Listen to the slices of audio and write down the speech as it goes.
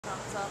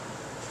Thumbs up.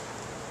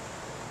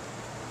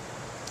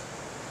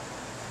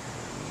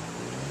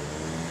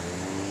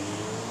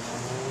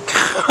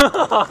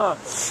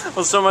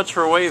 Well, so much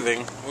for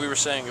waving. We were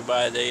saying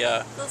goodbye.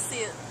 They'll see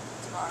it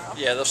tomorrow.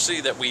 Yeah, they'll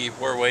see that we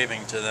were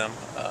waving to them.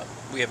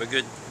 We have a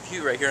good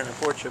view right here on the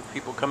porch of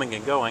people coming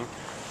and going.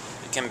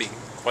 It can be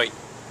quite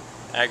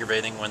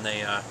aggravating when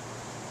they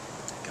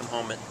come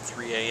home at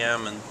 3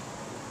 a.m. and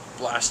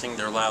blasting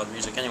their loud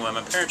music. Anyway,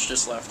 my parents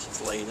just left.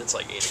 It's late. It's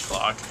like 8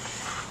 o'clock.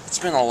 It's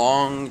been a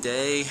long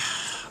day.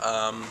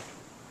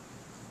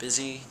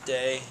 Busy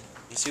day.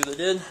 You see what they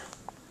did?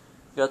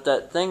 Got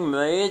that thing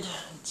made.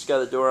 It's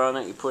got a door on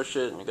it. You push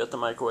it, and you got the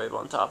microwave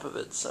on top of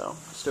it. So,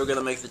 still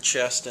gonna make the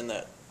chest in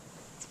that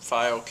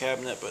file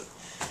cabinet, but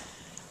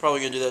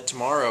probably gonna do that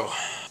tomorrow.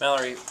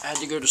 Mallory had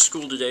to go to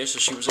school today, so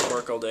she was at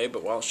work all day.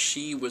 But while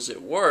she was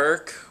at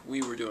work,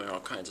 we were doing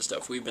all kinds of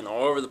stuff. We've been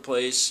all over the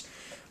place,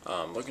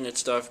 looking at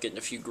stuff, getting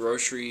a few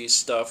grocery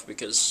stuff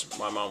because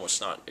my mom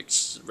was not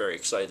very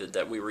excited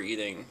that we were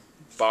eating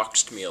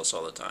boxed meals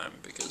all the time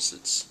because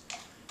it's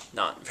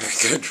not very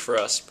good for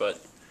us. But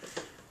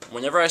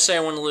whenever I say I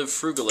want to live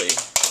frugally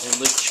and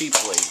live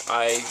cheaply,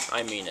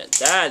 I mean it.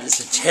 That is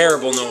a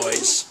terrible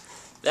noise.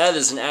 That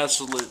is an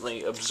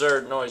absolutely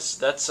absurd noise.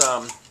 That's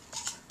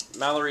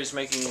Mallory's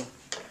making.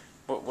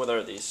 What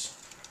are these?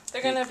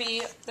 They're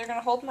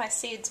gonna hold my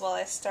seeds while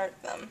I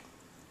start them.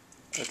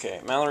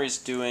 Okay, Mallory's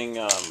doing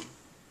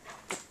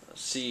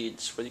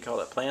seeds. What do you call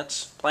that?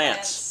 Plants.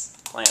 Plants.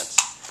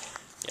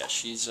 Yeah,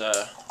 she's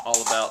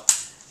all about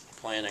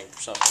planting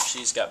something.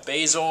 She's got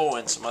basil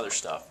and some other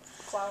stuff.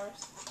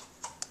 Flowers.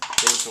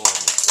 Basil and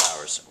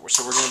flowers.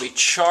 So we're going to be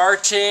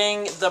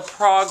charting the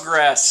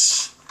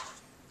progress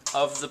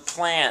of the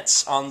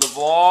plants on the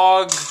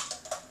vlog.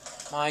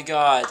 My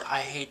God, I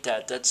hate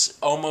that. That's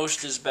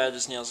almost as bad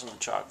as nails on a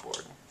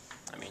chalkboard.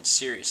 I mean,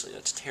 seriously,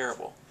 that's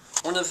terrible.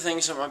 One of the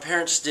things that my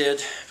parents did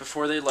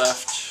before they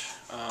left,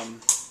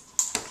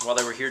 while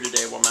they were here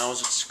today, while Mal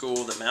was at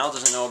school, that Mal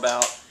doesn't know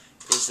about,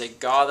 is they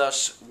got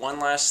us one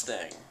last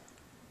thing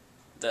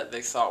that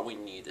they thought we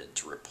needed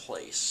to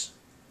replace.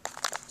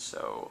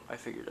 So I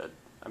figured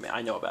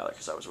I know about it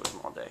because I was with them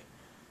all day.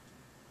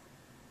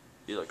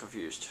 You look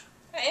confused.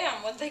 I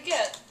am. What'd they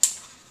get?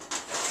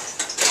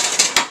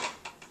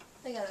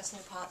 They got us new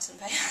pots and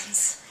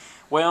pans.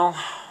 Well,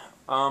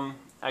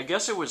 I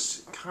guess it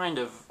was kind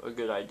of a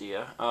good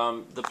idea.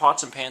 The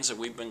pots and pans that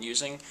we've been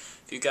using,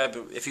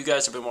 if you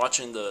guys have been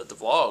watching the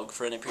vlog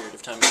for any period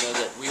of time, you know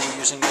that we were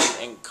using them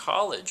in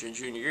college in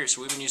junior year,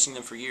 so we've been using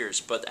them for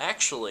years. But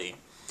actually,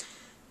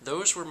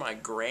 those were my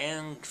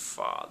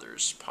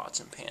grandfather's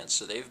pots and pans,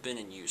 so they've been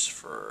in use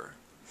for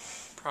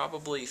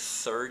probably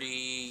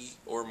 30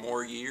 or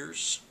more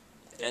years,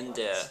 and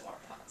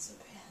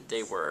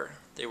they were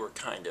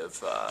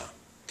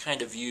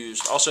kind of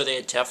used. Also, they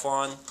had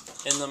Teflon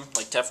in them,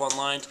 like Teflon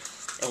lined,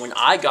 and when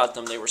I got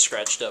them, they were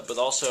scratched up. But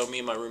also, me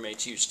and my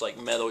roommates used like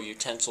metal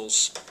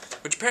utensils,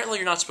 which apparently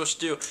you're not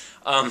supposed to do.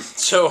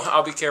 So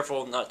I'll be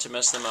careful not to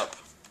mess them up.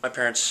 My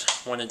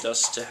parents wanted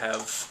us to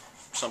have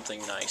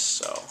something nice,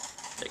 so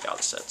they got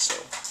us that, so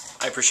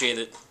I appreciate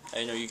it.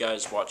 I know you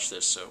guys watch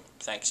this, so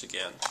thanks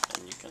again.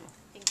 And you can,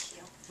 thank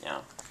you.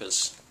 Yeah,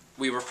 because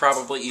we were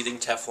probably eating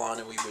Teflon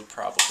and we would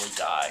probably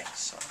die,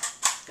 so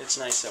it's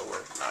nice that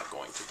we're not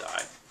going to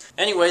die.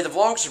 Anyway, the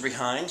vlogs are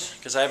behind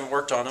because I haven't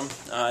worked on them.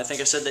 I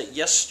think I said that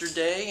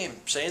yesterday.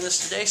 I'm saying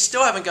this today.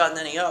 Still haven't gotten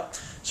any up,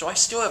 so I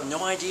still have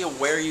no idea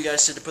where you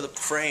guys said to put up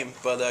the frame.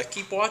 But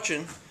keep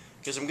watching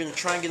because I'm going to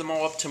try and get them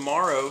all up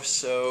tomorrow.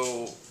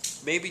 So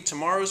maybe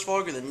tomorrow's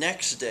vlog or the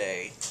next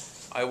day,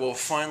 I will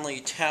finally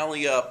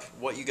tally up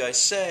what you guys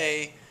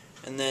say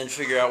and then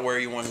figure out where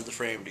you wanted the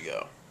frame to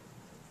go.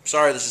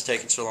 Sorry this is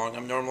taking so long.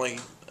 I'm normally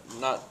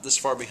not this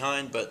far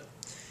behind, but,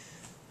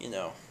 you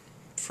know,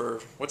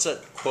 what's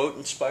that quote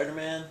in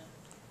Spider-Man?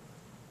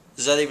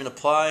 Does that even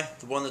apply?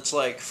 The one that's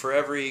like, for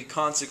every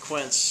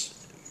consequence,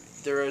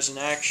 there is an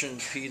action,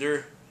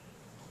 Peter.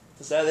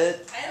 Is that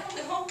it? I don't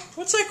know.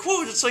 What's that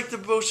quote? It's like the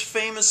most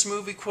famous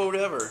movie quote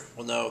ever.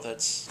 Well, no,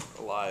 that's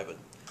a lie, but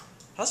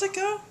how's it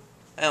go?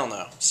 I don't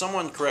know.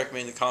 Someone correct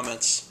me in the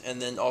comments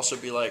and then also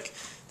be like,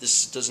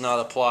 this does not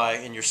apply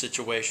in your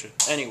situation.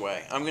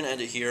 Anyway, I'm going to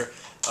end it here.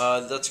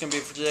 That's going to be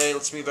it for today.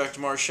 Let's meet back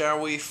tomorrow, shall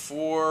we,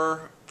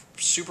 for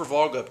super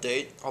vlog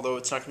update. Although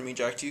it's not going to mean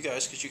jack to you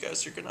guys because you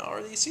guys are going to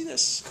already see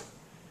this.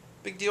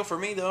 Big deal for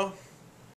me, though.